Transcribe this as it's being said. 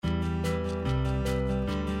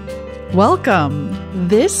Welcome.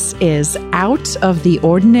 This is Out of the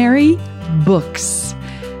Ordinary Books,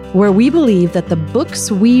 where we believe that the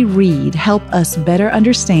books we read help us better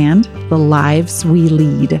understand the lives we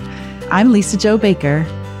lead. I'm Lisa Jo Baker.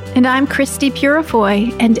 And I'm Christy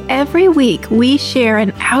Purifoy, and every week we share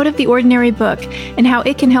an out-of-the-ordinary book and how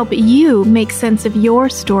it can help you make sense of your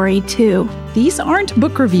story, too. These aren't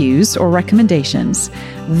book reviews or recommendations.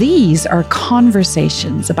 These are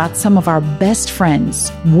conversations about some of our best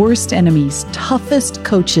friends, worst enemies, toughest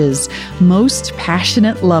coaches, most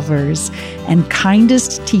passionate lovers, and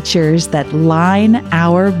kindest teachers that line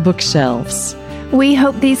our bookshelves. We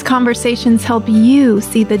hope these conversations help you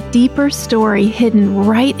see the deeper story hidden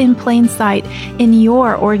right in plain sight in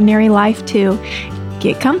your ordinary life, too.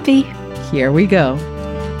 Get comfy. Here we go.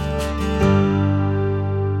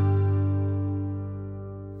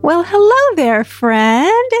 Well, hello there,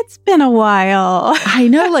 friend. It's been a while. I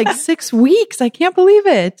know, like 6 weeks. I can't believe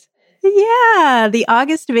it. Yeah, the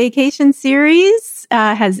August vacation series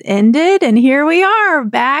has ended, and here we are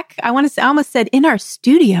back. I almost said in our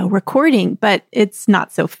studio recording, but it's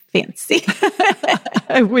not so fancy.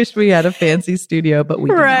 I wish we had a fancy studio, but we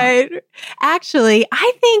do right. not. Actually,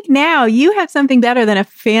 I think now you have something better than a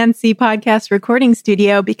fancy podcast recording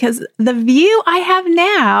studio, because the view I have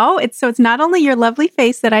now, it's not only your lovely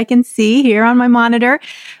face that I can see here on my monitor,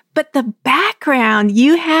 but the background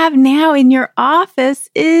you have now in your office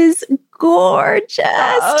is gorgeous.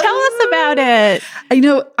 Tell us about it. I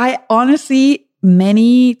know, I honestly,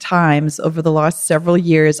 many times over the last several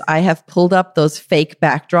years, I have pulled up those fake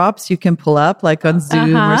backdrops you can pull up like on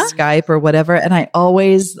Zoom or Skype or whatever. And I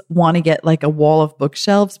always want to get like a wall of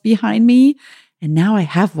bookshelves behind me. And now I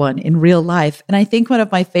have one in real life. And I think one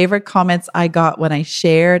of my favorite comments I got when I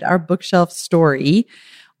shared our bookshelf story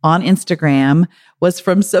on Instagram was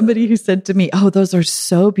from somebody who said to me, "Oh, those are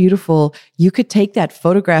so beautiful. You could take that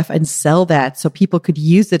photograph and sell that so people could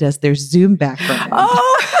use it as their Zoom background."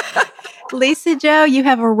 Oh, Lisa Jo, you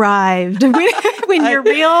have arrived. When your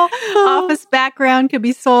real office background could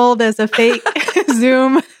be sold as a fake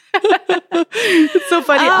Zoom. It's so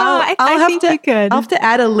funny. I think you could. I'll have to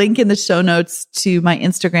add a link in the show notes to my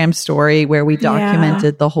Instagram story where we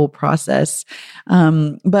documented the whole process.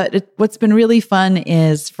 But what's been really fun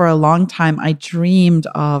is for a long time, I dreamed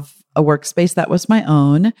of a workspace that was my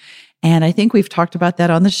own. And I think we've talked about that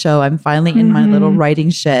on the show. I'm finally in my little writing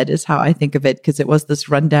shed is how I think of it, because it was this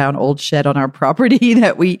rundown old shed on our property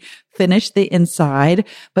that we finished the inside.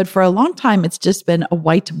 But for a long time, it's just been a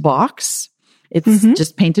white box. It's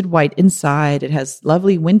just painted white inside. It has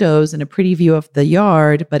lovely windows and a pretty view of the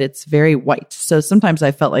yard, but it's very white. So sometimes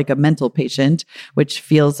I felt like a mental patient, which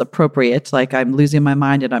feels appropriate, like I'm losing my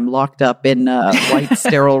mind and I'm locked up in a white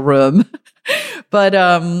sterile room. But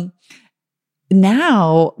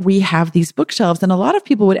now we have these bookshelves, and a lot of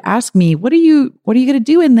people would ask me, what are you going to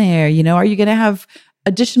do in there? You know, are you going to have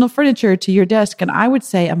additional furniture to your desk? And I would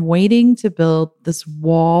say I'm waiting to build this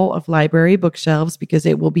wall of library bookshelves because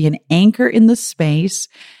it will be an anchor in the space.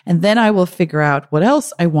 And then I will figure out what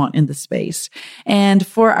else I want in the space. And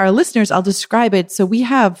for our listeners, I'll describe it. So we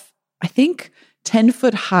have, I think,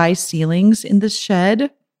 10-foot high ceilings in this shed.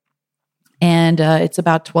 And it's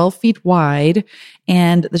about 12 feet wide.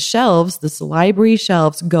 And the shelves, this library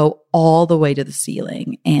shelves, go all the way to the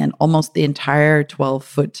ceiling and almost the entire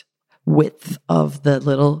 12-foot width of the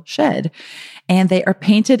little shed. And they are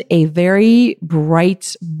painted a very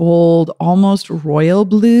bright, bold, almost royal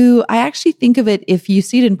blue. I actually think of it, if you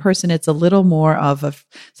see it in person, it's a little more of a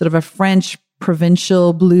sort of a French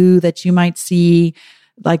provincial blue that you might see,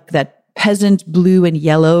 like that peasant blue and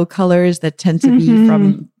yellow colors that tend to be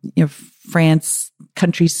from, you know, France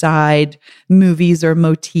countryside movies or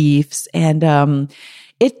motifs. And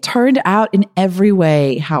it turned out in every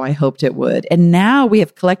way how I hoped it would. And now we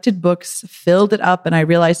have collected books, filled it up, and I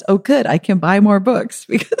realized, oh, good, I can buy more books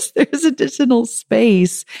because there's additional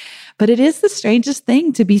space. But it is the strangest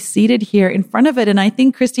thing to be seated here in front of it. And I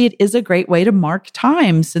think, Christy, it is a great way to mark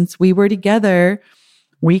time. Since we were together,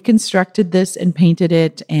 we constructed this and painted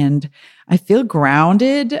it, and I feel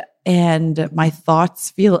grounded and my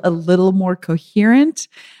thoughts feel a little more coherent.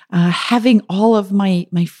 Having all of my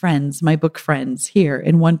friends, my book friends here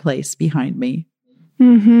in one place behind me.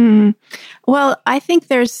 Well, I think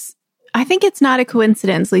it's not a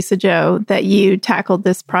coincidence, Lisa Jo, that you tackled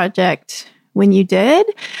this project when you did,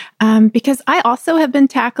 because I also have been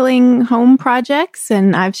tackling home projects,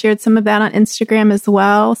 and I've shared some of that on Instagram as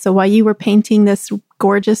well. So while you were painting this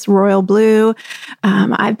gorgeous royal blue,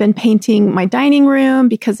 I've been painting my dining room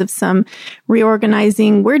because of some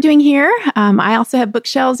reorganizing we're doing here. I also have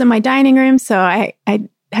bookshelves in my dining room, so I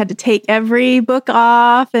had to take every book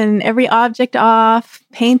off and every object off,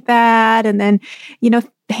 paint that, and then,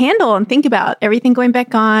 handle and think about everything going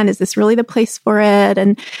back on. Is this really the place for it?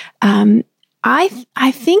 And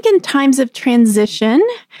I think in times of transition,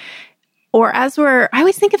 or I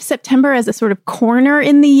always think of September as a sort of corner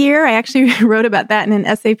in the year. I actually wrote about that in an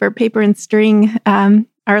essay for Paper and String,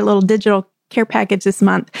 our little digital care package this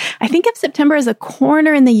month. I think of September as a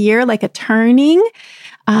corner in the year, like a turning.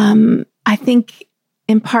 I think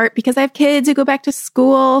in part because I have kids who go back to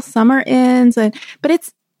school, summer ends, but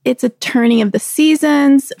it's a turning of the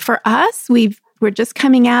seasons. For us, we're just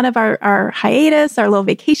coming out of our hiatus, our little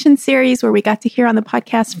vacation series where we got to hear on the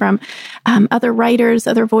podcast from other writers,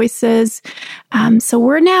 other voices. So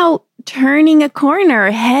we're now turning a corner,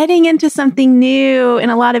 heading into something new in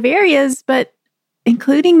a lot of areas, but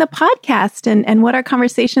including the podcast and what our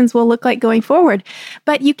conversations will look like going forward.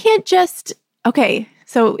 But you can't just, okay,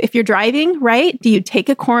 so if you're driving, right, do you take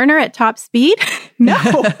a corner at top speed? No.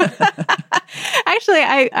 Actually,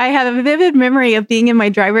 I have a vivid memory of being in my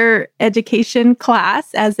driver education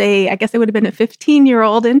class I guess I would have been a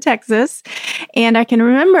 15-year-old in Texas. And I can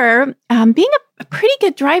remember being a pretty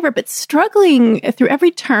good driver, but struggling through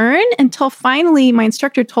every turn until finally my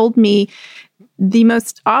instructor told me the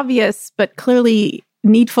most obvious but clearly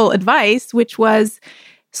needful advice, which was,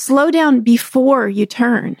 slow down before you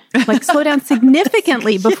turn. Like slow down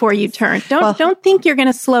significantly before you turn. Don't think you're going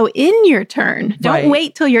to slow in your turn. Don't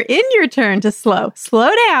wait till you're in your turn to slow. Slow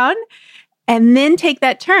down and then take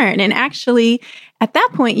that turn. And actually, at that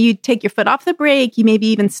point, you take your foot off the brake. You maybe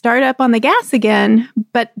even start up on the gas again,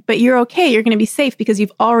 but you're okay. You're going to be safe because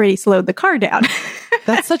you've already slowed the car down.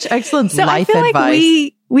 That's such excellent so life I feel advice.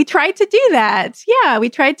 Like we tried to do that. Yeah, we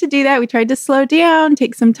tried to do that. We tried to slow down,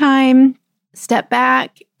 take some time, step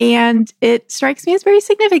back. And it strikes me as very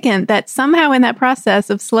significant that somehow in that process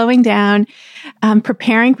of slowing down,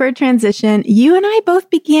 preparing for a transition, you and I both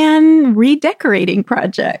began redecorating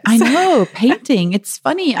projects. I know, painting. It's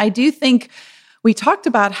funny. I do think we talked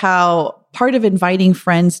about how part of inviting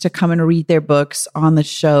friends to come and read their books on the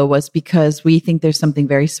show was because we think there's something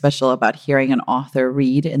very special about hearing an author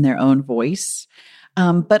read in their own voice.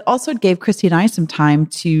 But also it gave Christy and I some time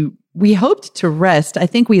we hoped to rest. I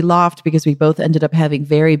think we laughed because we both ended up having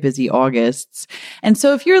very busy Augusts. And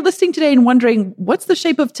so if you're listening today and wondering, what's the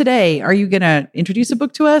shape of today? Are you going to introduce a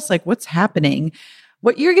book to us? Like, what's happening?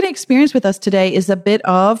 What you're going to experience with us today is a bit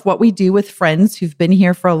of what we do with friends who've been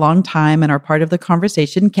here for a long time and are part of the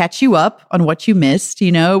conversation, catch you up on what you missed,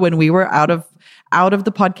 when we were out of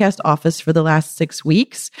the podcast office for the last 6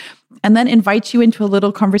 weeks, and then invite you into a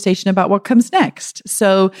little conversation about what comes next.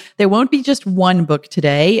 So there won't be just one book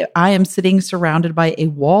today. I am sitting surrounded by a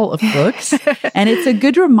wall of books, and it's a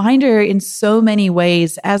good reminder in so many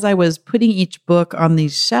ways as I was putting each book on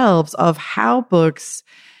these shelves of how books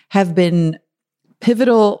have been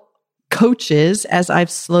pivotal coaches as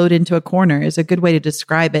I've slowed into a corner is a good way to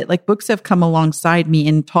describe it. Like books have come alongside me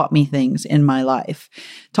and taught me things in my life,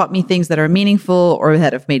 taught me things that are meaningful or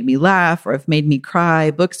that have made me laugh or have made me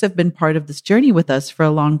cry. Books have been part of this journey with us for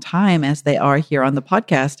a long time as they are here on the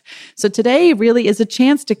podcast. So today really is a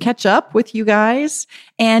chance to catch up with you guys.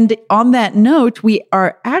 And on that note, we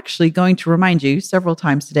are actually going to remind you several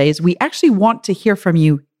times today is we actually want to hear from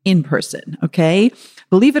you in person. Okay.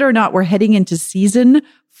 Believe it or not, we're heading into season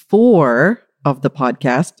 4 of the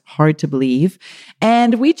podcast. Hard to believe.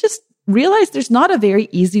 And we just realized there's not a very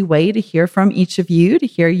easy way to hear from each of you, to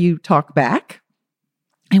hear you talk back.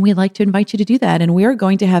 And we'd like to invite you to do that. And we are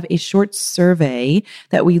going to have a short survey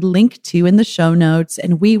that we link to in the show notes.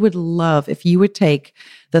 And we would love if you would take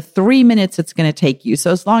the 3 minutes it's going to take you. So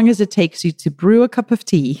as long as it takes you to brew a cup of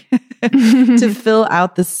tea to fill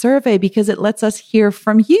out the survey, because it lets us hear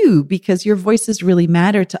from you, because your voices really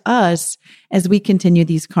matter to us as we continue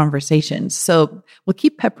these conversations. So we'll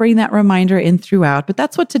keep peppering that reminder in throughout, but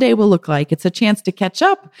that's what today will look like. It's a chance to catch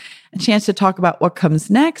up, a chance to talk about what comes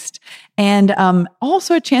next, and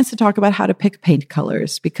also a chance to talk about how to pick paint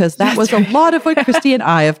colors, because that was a lot of what Christy and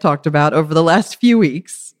I have talked about over the last few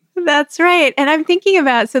weeks. That's right. And I'm thinking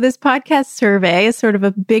about, so this podcast survey is sort of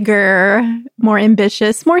a bigger, more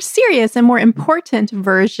ambitious, more serious, and more important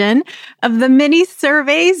version of the mini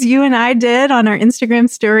surveys you and I did on our Instagram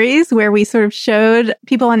stories, where we sort of showed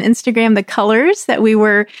people on Instagram the colors that we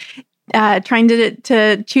were trying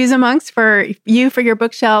to choose amongst for you for your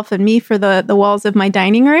bookshelf and me for the walls of my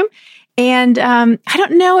dining room. And I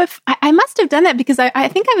don't know if I must have done that because I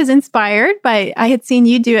think I was inspired by, I had seen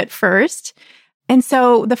you do it first. And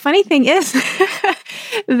so the funny thing is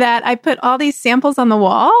that I put all these samples on the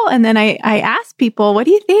wall, and then I asked people, what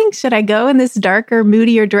do you think? Should I go in this darker,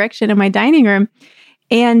 moodier direction in my dining room?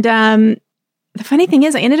 And the funny thing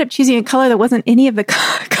is I ended up choosing a color that wasn't any of the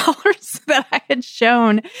colors that I had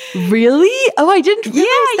shown. Really? Oh, I didn't realize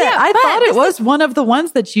that. I thought it was one of the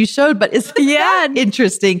ones that you showed, but isn't that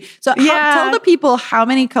interesting? So tell the people how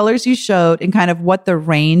many colors you showed and kind of what the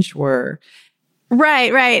range were.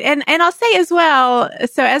 Right. And I'll say as well,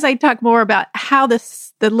 so as I talk more about how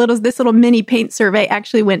this little mini paint survey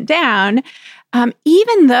actually went down,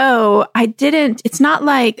 even though it's not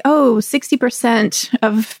like, 60%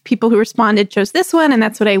 of people who responded chose this one and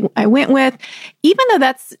that's what I went with. Even though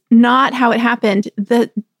that's not how it happened,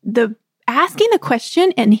 the asking the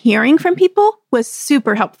question and hearing from people was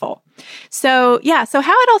super helpful. So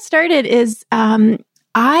how it all started is,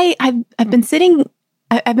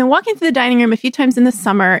 I've been walking through the dining room a few times in the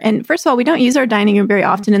summer. And first of all, we don't use our dining room very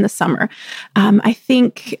often in the summer. I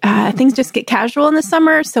think things just get casual in the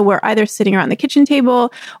summer. So we're either sitting around the kitchen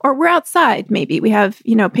table or we're outside. Maybe we have,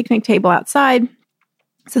 a picnic table outside.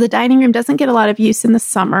 So the dining room doesn't get a lot of use in the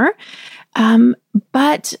summer.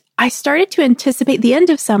 But I started to anticipate the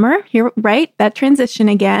end of summer here, right? That transition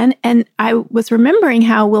again. And I was remembering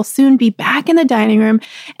how we'll soon be back in the dining room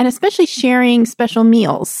and especially sharing special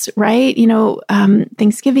meals, right?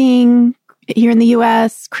 Thanksgiving here in the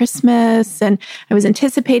US, Christmas, and I was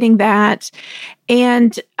anticipating that.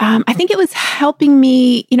 And I think it was helping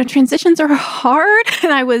me, transitions are hard.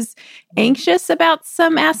 And I was anxious about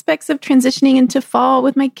some aspects of transitioning into fall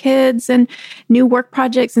with my kids and new work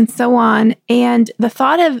projects and so on. And the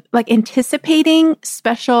thought of like anticipating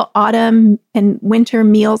special autumn and winter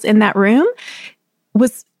meals in that room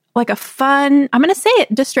was like a fun, I'm going to say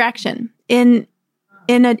it, distraction in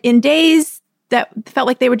days that felt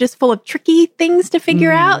like they were just full of tricky things to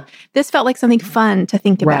figure out. This felt like something fun to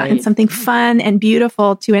think about and something fun and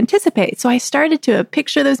beautiful to anticipate. So I started to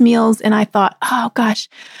picture those meals and I thought, oh gosh,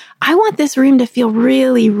 I want this room to feel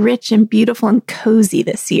really rich and beautiful and cozy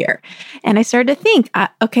this year. And I started to think,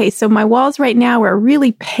 okay, so my walls right now are a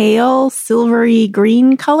really pale, silvery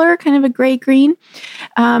green color, kind of a gray green.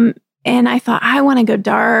 And I thought, I want to go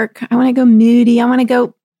dark. I want to go moody. I want to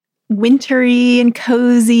go wintry and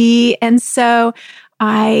cozy. And so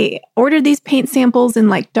I ordered these paint samples in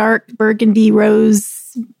like dark burgundy,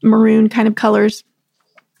 rose, maroon kind of colors,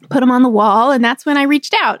 put them on the wall. And that's when I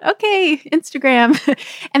reached out. Okay, Instagram.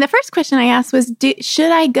 And the first question I asked was, should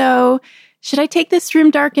I take this room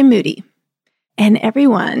dark and moody? And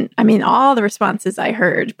all the responses I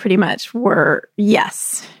heard pretty much were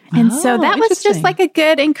yes. And so that was just like a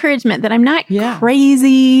good encouragement that I'm not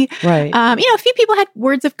crazy. Right. A few people had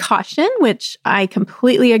words of caution, which I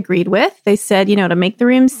completely agreed with. They said, to make the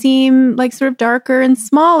room seem like sort of darker and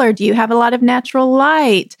smaller, do you have a lot of natural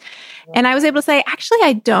light? And I was able to say, actually,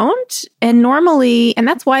 I don't. And normally, and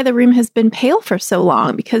that's why the room has been pale for so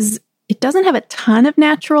long, because it doesn't have a ton of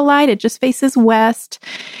natural light. It just faces west.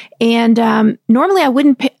 And normally I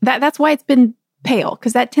wouldn't, that's why it's been pale,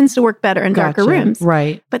 because that tends to work better in darker rooms.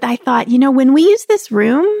 Right. But I thought, when we use this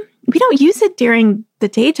room, we don't use it during the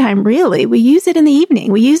daytime, really. We use it in the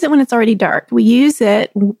evening. We use it when it's already dark. We use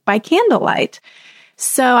it by candlelight.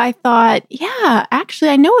 So I thought, actually,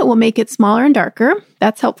 I know it will make it smaller and darker.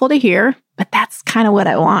 That's helpful to hear, but that's kind of what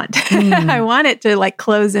I want. I want it to like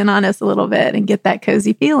close in on us a little bit and get that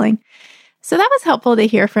cozy feeling. So that was helpful to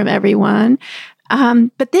hear from everyone.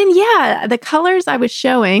 But then, the colors I was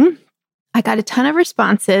showing, I got a ton of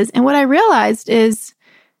responses. And what I realized is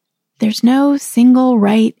there's no single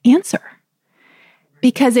right answer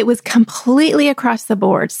because it was completely across the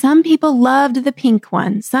board. Some people loved the pink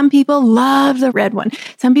one. Some people loved the red one.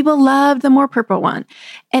 Some people loved the more purple one.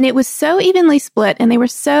 And it was so evenly split and they were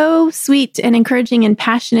so sweet and encouraging and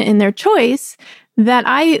passionate in their choice that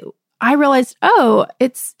I realized,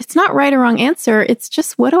 it's not right or wrong answer. It's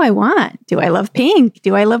just, what do I want? Do I love pink?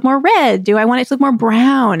 Do I love more red? Do I want it to look more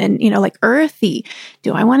brown and, like earthy?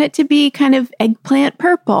 Do I want it to be kind of eggplant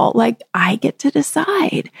purple? Like I get to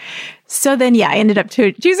decide. So then, I ended up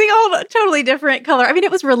choosing a totally different color. I mean,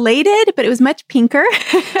 it was related, but it was much pinker.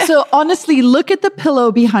 So honestly, look at the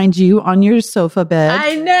pillow behind you on your sofa bed.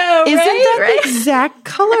 I know, Isn't that the exact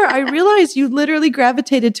color? I realized you literally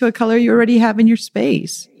gravitated to a color you already have in your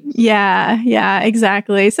space. Yeah,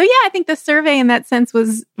 exactly. So I think the survey in that sense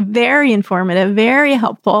was very informative, very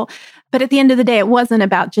helpful. But at the end of the day, it wasn't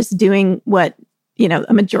about just doing what,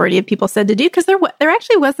 a majority of people said to do, because there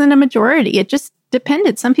actually wasn't a majority. It just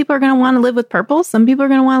depended. Some people are going to want to live with purple. Some people are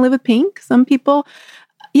going to want to live with pink. Some people,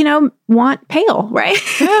 want pale, right?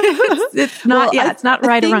 It's not, it's not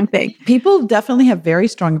right or wrong thing. People definitely have very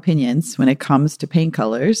strong opinions when it comes to paint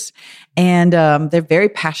colors. And they're very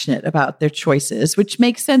passionate about their choices, which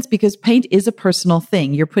makes sense because paint is a personal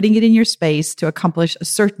thing. You're putting it in your space to accomplish a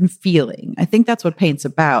certain feeling. I think that's what paint's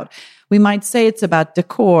about. we might say it's about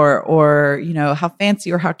decor or, you know, how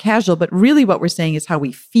fancy or how casual, but really what we're saying is how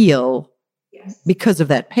we feel because of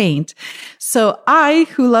that paint. So I,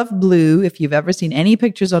 who love blue, if you've ever seen any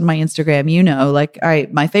pictures on my Instagram, you know, like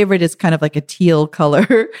my favorite is kind of like a teal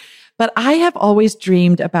color. But I have always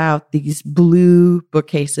dreamed about these blue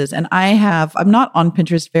bookcases. And I'm not on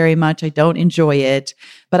Pinterest very much. I don't enjoy it,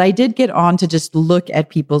 but I did get on to just look at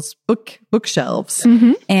people's bookshelves.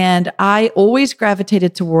 Mm-hmm. And I always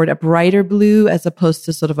gravitated toward a brighter blue as opposed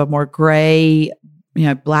to sort of a more gray, you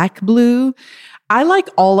know, black blue. I like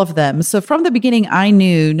all of them. So from the beginning, I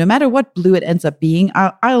knew no matter what blue it ends up being,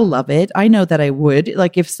 I'll love it. I know that I would.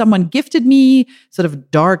 Like if someone gifted me sort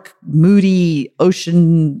of dark, moody,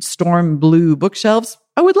 ocean storm blue bookshelves,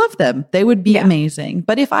 I would love them. They would be amazing.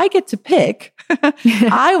 But if I get to pick,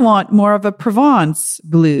 I want more of a Provence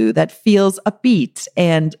blue that feels upbeat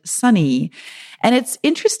and sunny. And it's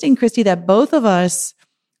interesting, Christy, that both of us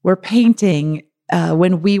were painting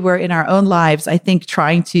when we were in our own lives, I think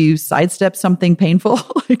trying to sidestep something painful,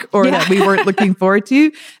 that we weren't looking forward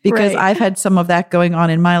to, because I've had some of that going on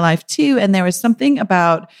in my life too. And there was something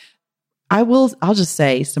about, I'll just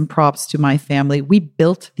say some props to my family. We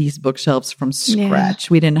built these bookshelves from scratch.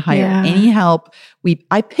 We didn't hire any help.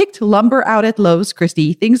 I picked lumber out at Lowe's,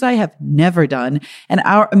 Christy, things I have never done. And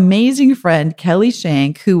our amazing friend, Kelly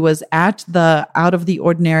Shank, who was at the Out of the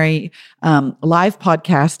Ordinary live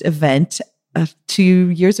podcast event 2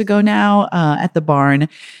 years ago now at the barn.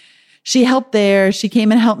 She helped there. She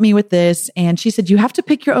came and helped me with this. And she said, you have to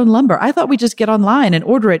pick your own lumber. I thought we just get online and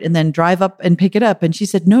order it and then drive up and pick it up. And she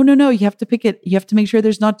said, no, you have to pick it. You have to make sure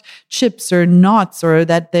there's not chips or knots or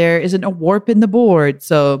that there isn't a warp in the board.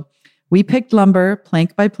 So we picked lumber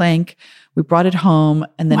plank by plank. We brought it home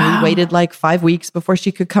and then we waited like 5 weeks before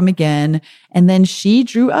she could come again. And then she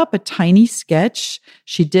drew up a tiny sketch.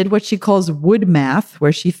 She did what she calls wood math,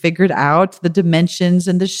 where she figured out the dimensions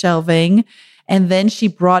and the shelving. And then she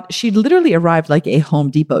literally arrived like a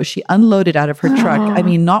Home Depot. She unloaded out of her truck. I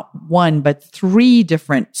mean, not one, but 3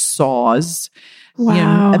 different saws. Wow. You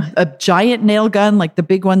know, a giant nail gun, like the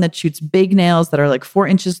big one that shoots big nails that are like 4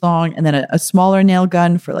 inches long, and then a smaller nail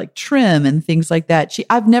gun for like trim and things like that.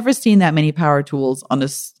 I've never seen that many power tools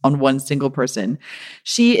on one single person.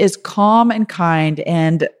 She is calm and kind,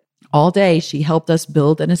 and all day she helped us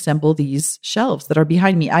build and assemble these shelves that are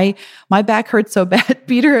behind me. My back hurts so bad.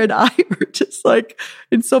 Peter and I were just like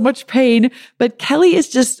in so much pain, but Kelly is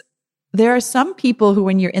just, there are some people who,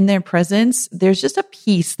 when you're in their presence, there's just a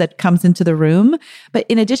peace that comes into the room. But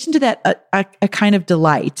in addition to that, a kind of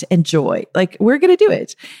delight and joy. Like, we're going to do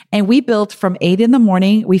it. And we built from 8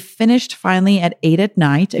 a.m. We finished finally at 8 p.m.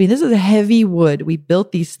 I mean, this is a heavy wood. We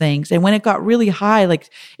built these things. And when it got really high, like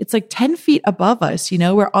it's like 10 feet above us, you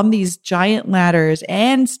know, we're on these giant ladders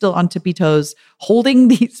and still on tippy toes, holding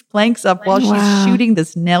these planks up while she's shooting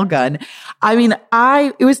this nail gun. I mean,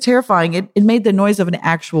 it was terrifying. It made the noise of an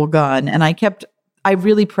actual gun. And I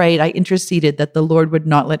really prayed, I interceded that the Lord would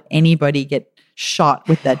not let anybody get shot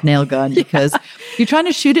with that nail gun, because you're trying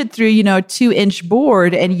to shoot it through, you know, a 2-inch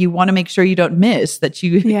board, and you want to make sure you don't miss, that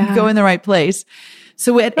you go in the right place.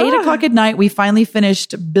 So at 8 o'clock at night, we finally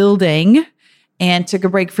finished building and took a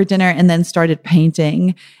break for dinner and then started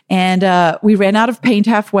painting. And we ran out of paint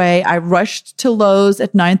halfway. I rushed to Lowe's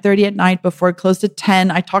at 9:30 at night before it closed at 10.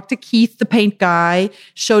 I talked to Keith, the paint guy,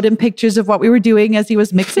 showed him pictures of what we were doing as he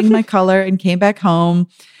was mixing my color, and came back home.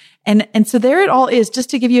 And so there it all is. Just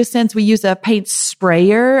to give you a sense, we use a paint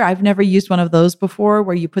sprayer. I've never used one of those before,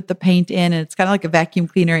 where you put the paint in and it's kind of like a vacuum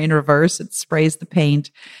cleaner in reverse. It sprays the paint.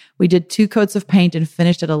 We did 2 coats of paint and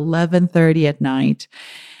finished at 11:30 at night.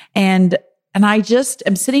 And I just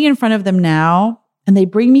am sitting in front of them now, and they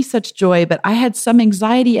bring me such joy, but I had some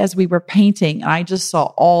anxiety as we were painting, and I just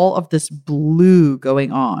saw all of this blue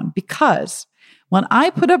going on, because when I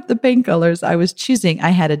put up the paint colors I was choosing, I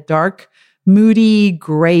had a dark, moody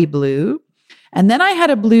gray blue, and then I had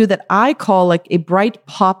a blue that I call like a bright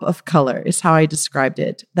pop of color, is how I described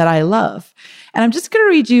it, that I love. And I'm just going to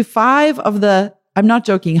read you 5 of the, I'm not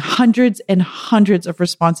joking, hundreds and hundreds of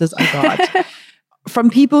responses I got.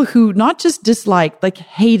 From people who not just disliked, like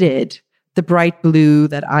hated the bright blue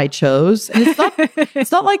that I chose. And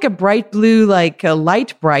it's not like a bright blue, like a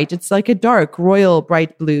light bright. It's like a dark, royal,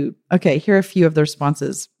 bright blue. Okay, here are a few of the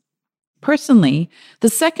responses. Personally, the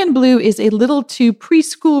second blue is a little too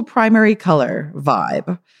preschool primary color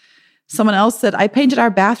vibe. Someone else said, I painted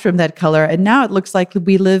our bathroom that color, and now it looks like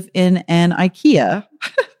we live in an IKEA.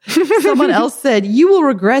 Someone else said, you will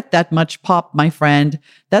regret that much pop, my friend.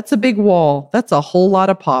 That's a big wall. That's a whole lot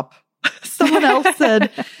of pop. Someone else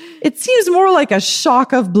said, it seems more like a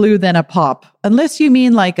shock of blue than a pop, unless you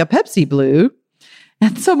mean like a Pepsi blue.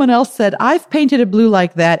 And someone else said, I've painted a blue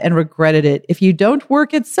like that and regretted it. If you don't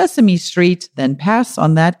work at Sesame Street, then pass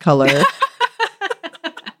on that color.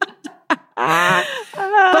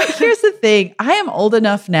 But here's the thing. I am old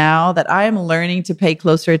enough now that I am learning to pay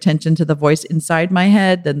closer attention to the voice inside my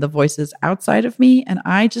head than the voices outside of me. And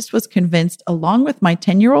I just was convinced, along with my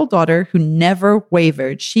 10-year-old daughter, who never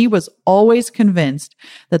wavered. She was always convinced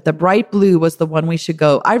that the bright blue was the one we should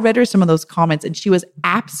go. I read her some of those comments and she was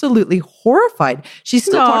absolutely horrified. She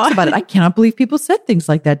still talks about it. I cannot believe people said things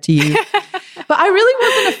like that to you. But I really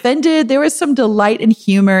wasn't offended. There was some delight and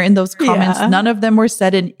humor in those comments. Yeah. None of them were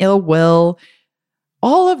said in ill will.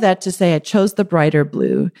 All of that to say I chose the brighter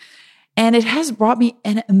blue. And it has brought me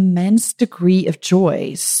an immense degree of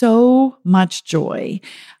joy, so much joy.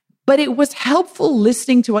 But it was helpful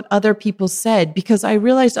listening to what other people said because I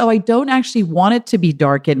realized, I don't actually want it to be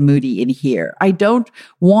dark and moody in here. I don't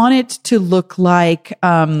want it to look like,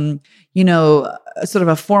 sort of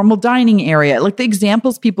a formal dining area. Like the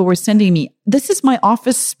examples people were sending me, this is my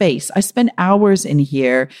office space. I spend hours in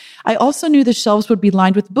here. I also knew the shelves would be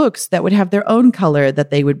lined with books that would have their own color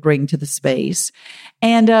that they would bring to the space.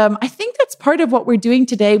 And I think that's part of what we're doing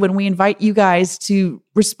today when we invite you guys to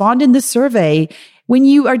respond in the survey. When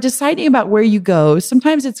you are deciding about where you go,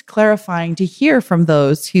 sometimes it's clarifying to hear from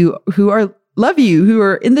those who love you, who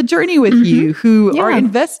are in the journey with you, who are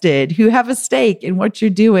invested, who have a stake in what you're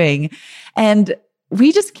doing. And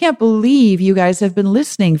we just can't believe you guys have been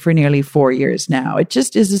listening for nearly 4 years now. It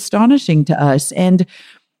just is astonishing to us. And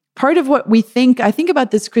part of what I think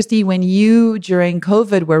about this, Christy, when you, during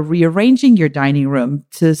COVID, were rearranging your dining room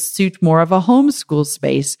to suit more of a homeschool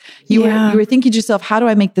space, you were thinking to yourself, how do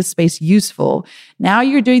I make this space useful? Now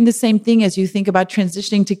you're doing the same thing as you think about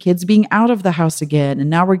transitioning to kids being out of the house again. And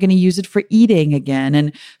now we're going to use it for eating again.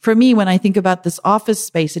 And for me, when I think about this office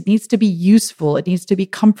space, it needs to be useful. It needs to be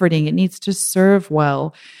comforting. It needs to serve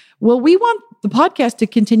well. Well, we want the podcast to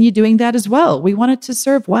continue doing that as well. We want it to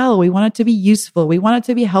serve well. We want it to be useful. We want it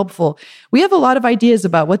to be helpful. We have a lot of ideas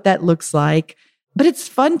about what that looks like, but it's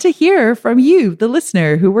fun to hear from you, the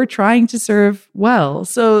listener, who we're trying to serve well.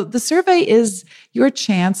 So the survey is your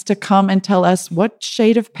chance to come and tell us what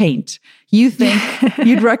shade of paint you think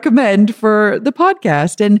you'd recommend for the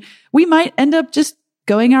podcast. And we might end up just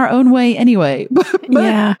going our own way anyway.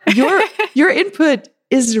 But your input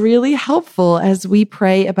is really helpful as we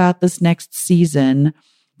pray about this next season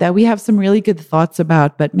that we have some really good thoughts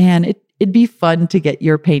about. But man, it'd be fun to get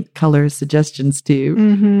your paint color suggestions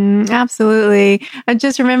too. Absolutely. I'm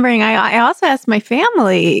just remembering, I also asked my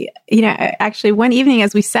family, actually one evening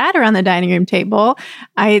as we sat around the dining room table,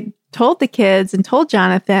 I told the kids and told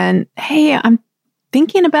Jonathan, hey, I'm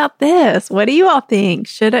thinking about this. What do you all think?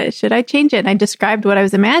 Should I change it? And I described what I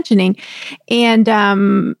was imagining.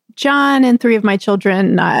 And, John and 3 of my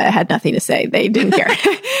children had nothing to say. They didn't care.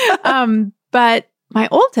 But my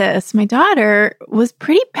oldest, my daughter, was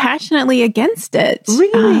pretty passionately against it.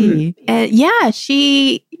 Really? And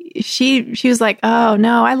she was like, "Oh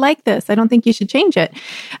no, I like this. I don't think you should change it."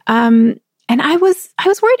 And I was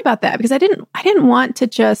worried about that because I didn't want to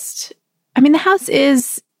just. I mean, the house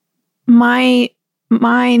is mine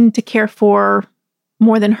to care for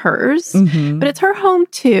more than hers, but it's her home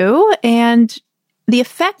too, and the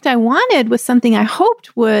effect I wanted was something I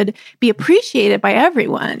hoped would be appreciated by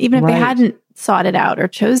everyone, even if they hadn't sought it out or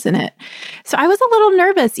chosen it. So I was a little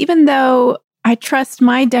nervous, even though I trust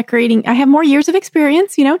my decorating. I have more years of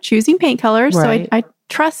experience, choosing paint colors. Right. So I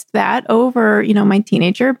trust that over, my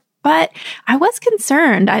teenager. But I was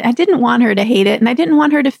concerned. I didn't want her to hate it. And I didn't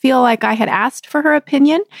want her to feel like I had asked for her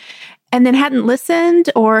opinion and then hadn't listened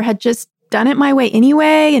or had just done it my way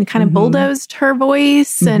anyway and kind of bulldozed her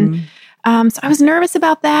voice. And so I was nervous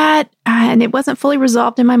about that, and it wasn't fully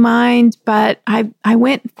resolved in my mind, but I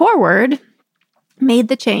went forward, made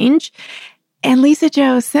the change. And Lisa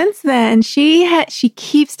Jo, since then, she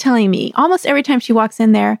keeps telling me almost every time she walks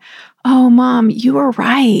in there, "Oh, Mom, you were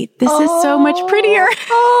right. This is so much prettier."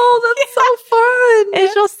 Oh, that's so fun.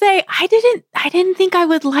 And she'll say, I didn't think I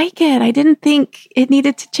would like it. I didn't think it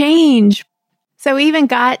needed to change. So we even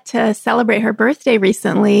got to celebrate her birthday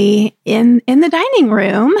recently in the dining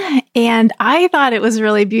room. And I thought it was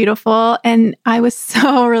really beautiful. And I was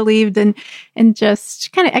so relieved and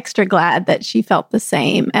just kind of extra glad that she felt the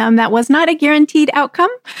same. That was not a guaranteed outcome,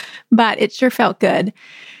 but it sure felt good.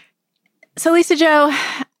 So Lisa Jo,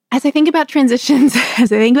 as I think about transitions,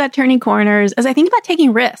 as I think about turning corners, as I think about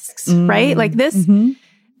taking risks, right? Like this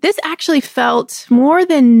actually felt more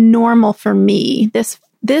than normal for me.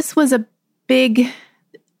 This was a big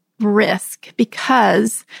risk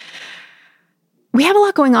because we have a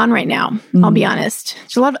lot going on right now. I'll be honest.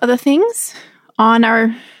 There's a lot of other things on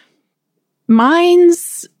our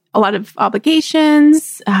mine's a lot of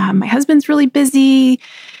obligations. My husband's really busy.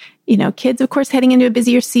 Kids, of course, heading into a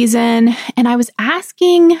busier season. And I was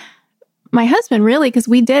asking my husband, really, because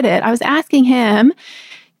we did it, I was asking him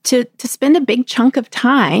to spend a big chunk of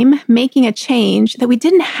time making a change that we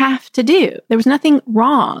didn't have to do. There was nothing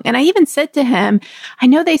wrong. And I even said to him, I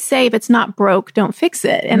know they say if it's not broke, don't fix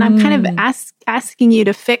it. And I'm kind of asking you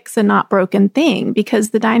to fix a not broken thing because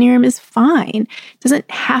the dining room is fine. It doesn't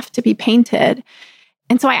have to be painted.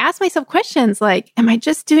 And so I asked myself questions like, am I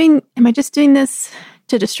just doing this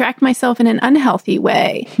to distract myself in an unhealthy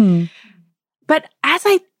way? But as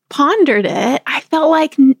I pondered it, I felt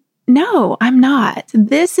like, no, I'm not.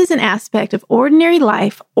 This is an aspect of ordinary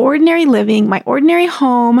life, ordinary living, my ordinary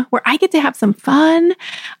home where I get to have some fun.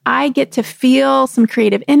 I get to feel some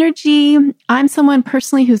creative energy. I'm someone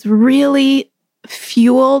personally who's really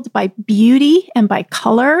fueled by beauty and by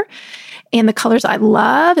color and the colors I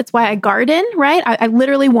love. It's why I garden, right? I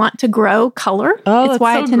literally want to grow color. It's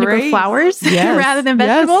why I tend to grow flowers rather than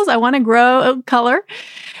vegetables. I want to grow color.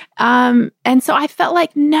 And so I felt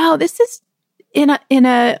like, no, this is in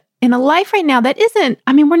a life right now that isn't,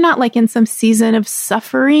 we're not like in some season of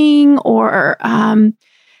suffering or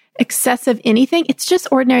excessive anything. It's just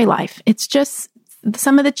ordinary life. It's just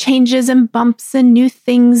some of the changes and bumps and new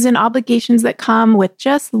things and obligations that come with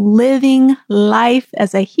just living life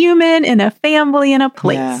as a human in a family in a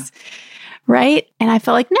place. Right. And I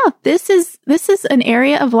felt like, no, this is an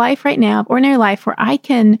area of life right now, ordinary life, where I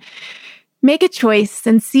can make a choice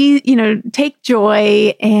and see, take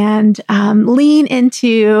joy and lean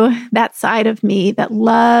into that side of me that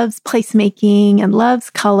loves placemaking and loves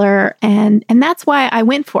color. And that's why I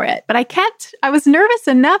went for it. But I was nervous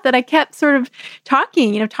enough that I kept sort of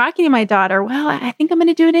talking to my daughter. Well, I think I'm going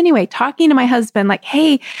to do it anyway. Talking to my husband, like,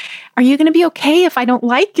 hey, are you going to be okay if I don't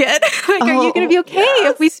like it? Are you going to be okay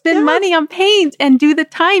if we spend money on paint and do the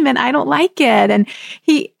time and I don't like it? And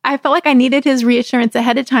I felt like I needed his reassurance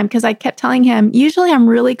ahead of time because I kept telling him, usually I'm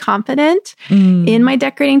really confident in my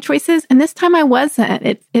decorating choices. And this time I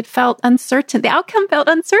wasn't. It felt uncertain. The outcome felt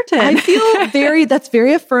uncertain. I feel that's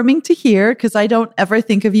very affirming to hear because I don't ever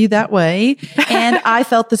think of you that way. And I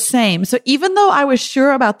felt the same. So even though I was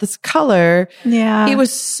sure about this color, it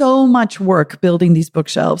was so much work building these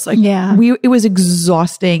bookshelves. It was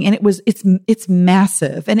exhausting and it's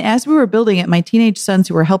massive. And as we were building it, my teenage sons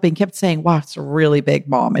who were helping kept saying, wow, it's really big,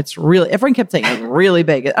 Mom. Everyone kept saying it's really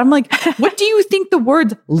big. I'm like, what do you think the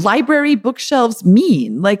words library bookshelves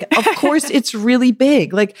mean? Like, of course it's really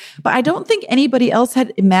big. Like, but I don't think anybody else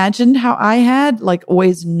had imagined how I had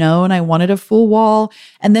always known I wanted a full wall.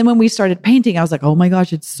 And then when we started painting, I was like, oh my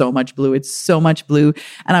gosh, it's so much blue. It's so much blue.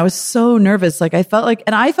 And I was so nervous. I felt like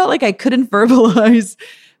I couldn't verbalize,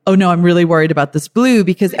 oh no, I'm really worried about this blue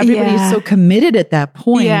because everybody is so committed at that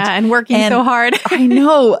point. Yeah, and working so hard. I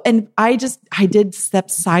know. And I did step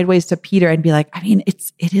sideways to Peter and be like,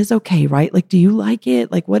 it is okay, right? Like, do you like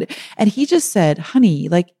it? Like what? And he just said, honey,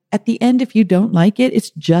 at the end, if you don't like it, it's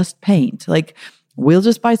just paint. We'll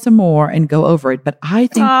just buy some more and go over it. But I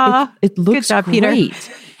think it looks good job, great.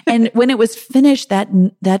 Peter. And when it was finished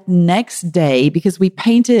that next day, because we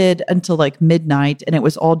painted until midnight and it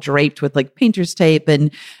was all draped with painter's tape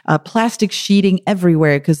and plastic sheeting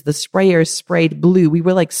everywhere because the sprayer sprayed blue. We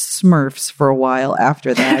were like Smurfs for a while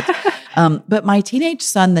after that. But my teenage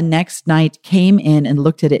son the next night came in and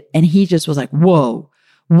looked at it and he just was like, whoa,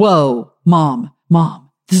 mom,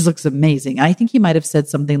 this looks amazing. I think he might have said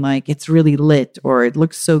something like, it's really lit or it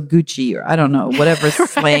looks so Gucci or I don't know, whatever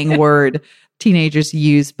slang word teenagers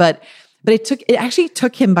use. But it actually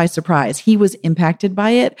took him by surprise. He was impacted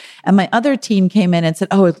by it. And my other team came in and said,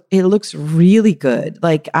 oh, it looks really good.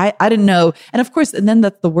 I didn't know. And of course, and then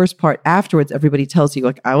that's the worst part. Afterwards, everybody tells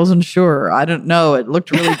you I wasn't sure. I don't know. It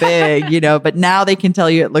looked really big, but now they can tell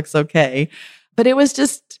you it looks okay. But it was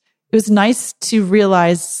nice to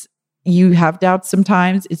realize you have doubts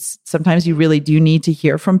sometimes. Sometimes you really do need to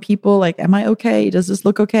hear from people am I okay? Does this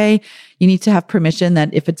look okay? You need to have permission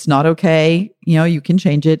that if it's not okay, you can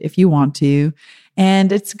change it if you want to.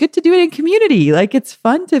 And it's good to do it in community. It's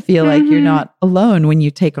fun to feel like you're not alone when you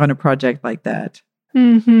take on a project like that.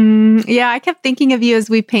 Yeah, I kept thinking of you as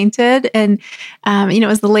we painted and, it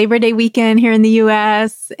was the Labor Day weekend here in the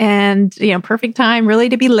US and, perfect time really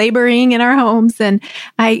to be laboring in our homes. And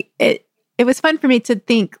it was fun for me to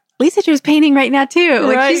think, Lisa Jo's painting right now too.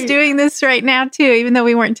 Like Right. she's doing this right now too. Even though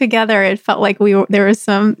we weren't together, it felt like there was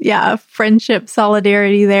some, friendship,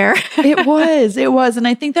 solidarity there. It was. And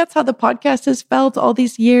I think that's how the podcast has felt all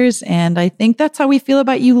these years. And I think that's how we feel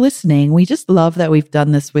about you listening. We just love that we've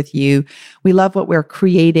done this with you. We love what we're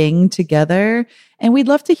creating together. And we'd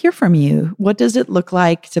love to hear from you. What does it look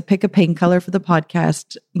like to pick a paint color for the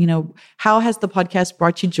podcast? How has the podcast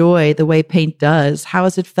brought you joy the way paint does? How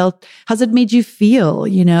has it felt? How's it made you feel?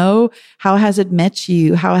 How has it met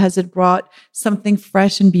you? How has it brought something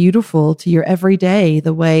fresh and beautiful to your everyday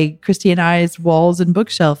the way Christy and I's walls and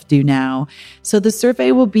bookshelf do now? So the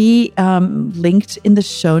survey will be linked in the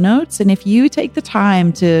show notes. And if you take the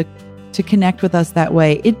time to connect with us that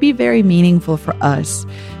way, it'd be very meaningful for us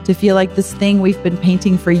to feel like this thing we've been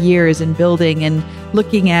painting for years and building and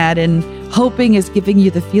looking at and hoping is giving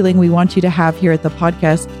you the feeling we want you to have here at the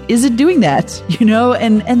podcast. Is it doing that?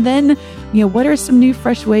 And then, what are some new,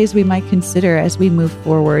 fresh ways we might consider as we move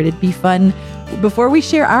forward? It'd be fun. Before we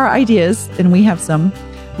share our ideas, and we have some,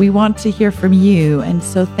 we want to hear from you. And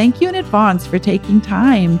so thank you in advance for taking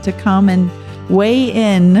time to come and weigh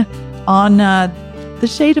in on the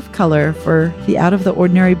shade of color for the Out of the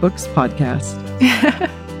Ordinary Books podcast.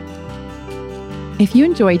 If you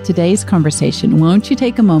enjoyed today's conversation, won't you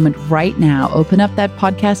take a moment right now, open up that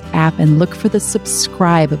podcast app and look for the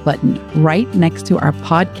subscribe button right next to our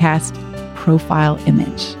podcast profile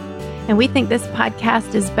image. And we think this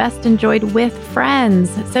podcast is best enjoyed with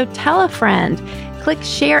friends. So tell a friend, click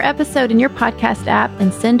share episode in your podcast app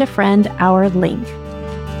and send a friend our link.